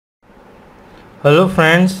Hello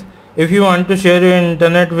friends, if you want to share your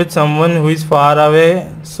internet with someone who is far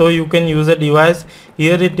away, so you can use a device.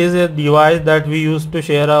 Here it is a device that we use to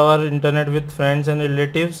share our internet with friends and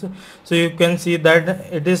relatives. So you can see that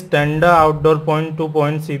it is Tenda outdoor point to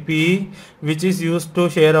point CPE, which is used to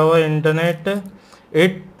share our internet.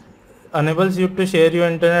 It enables you to share your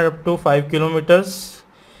internet up to 5 kilometers.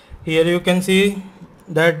 Here you can see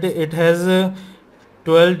that it has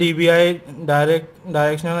 12 dBi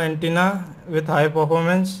directional antenna with high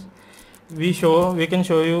performance. We can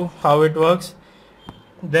show you how it works.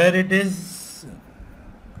 There it is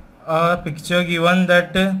a picture given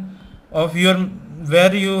that of your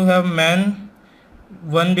where you have man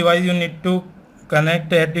one device you need to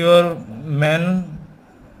connect at your man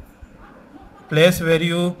place where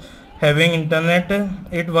you having internet.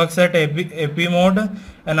 It works at AP mode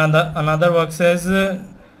and another works as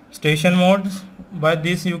station mode. By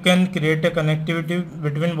this you can create a connectivity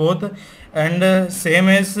between both, and same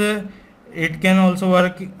as it can also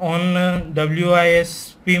work on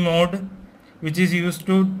WISP mode, which is used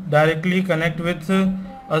to directly connect with a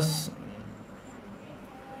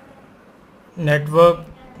network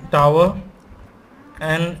tower,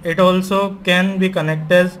 and it also can be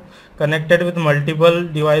connected with multiple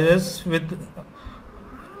devices with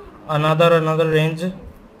another range.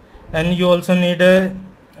 And you also need a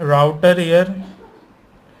router here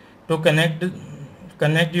to connect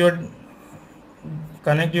your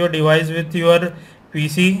device with your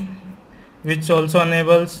PC, which also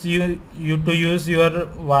enables you to use your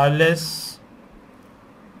wireless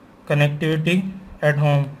connectivity at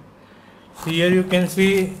home. Here you can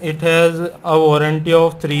see it has a warranty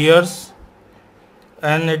of 3 years,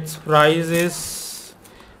 and its price is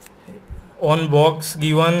on box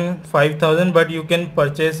given 5,000, but you can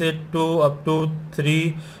purchase it to up to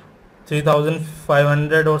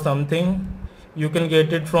 3,500 or something. You can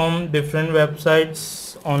get it from different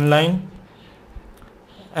websites online,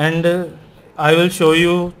 and I will show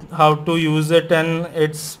you how to use it and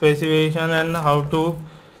its specification and how to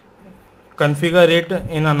configure it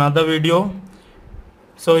in another video.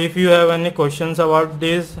 So if you have any questions about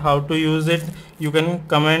this, how to use it, you can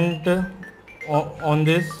comment on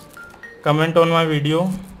my video,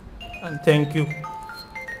 and thank you.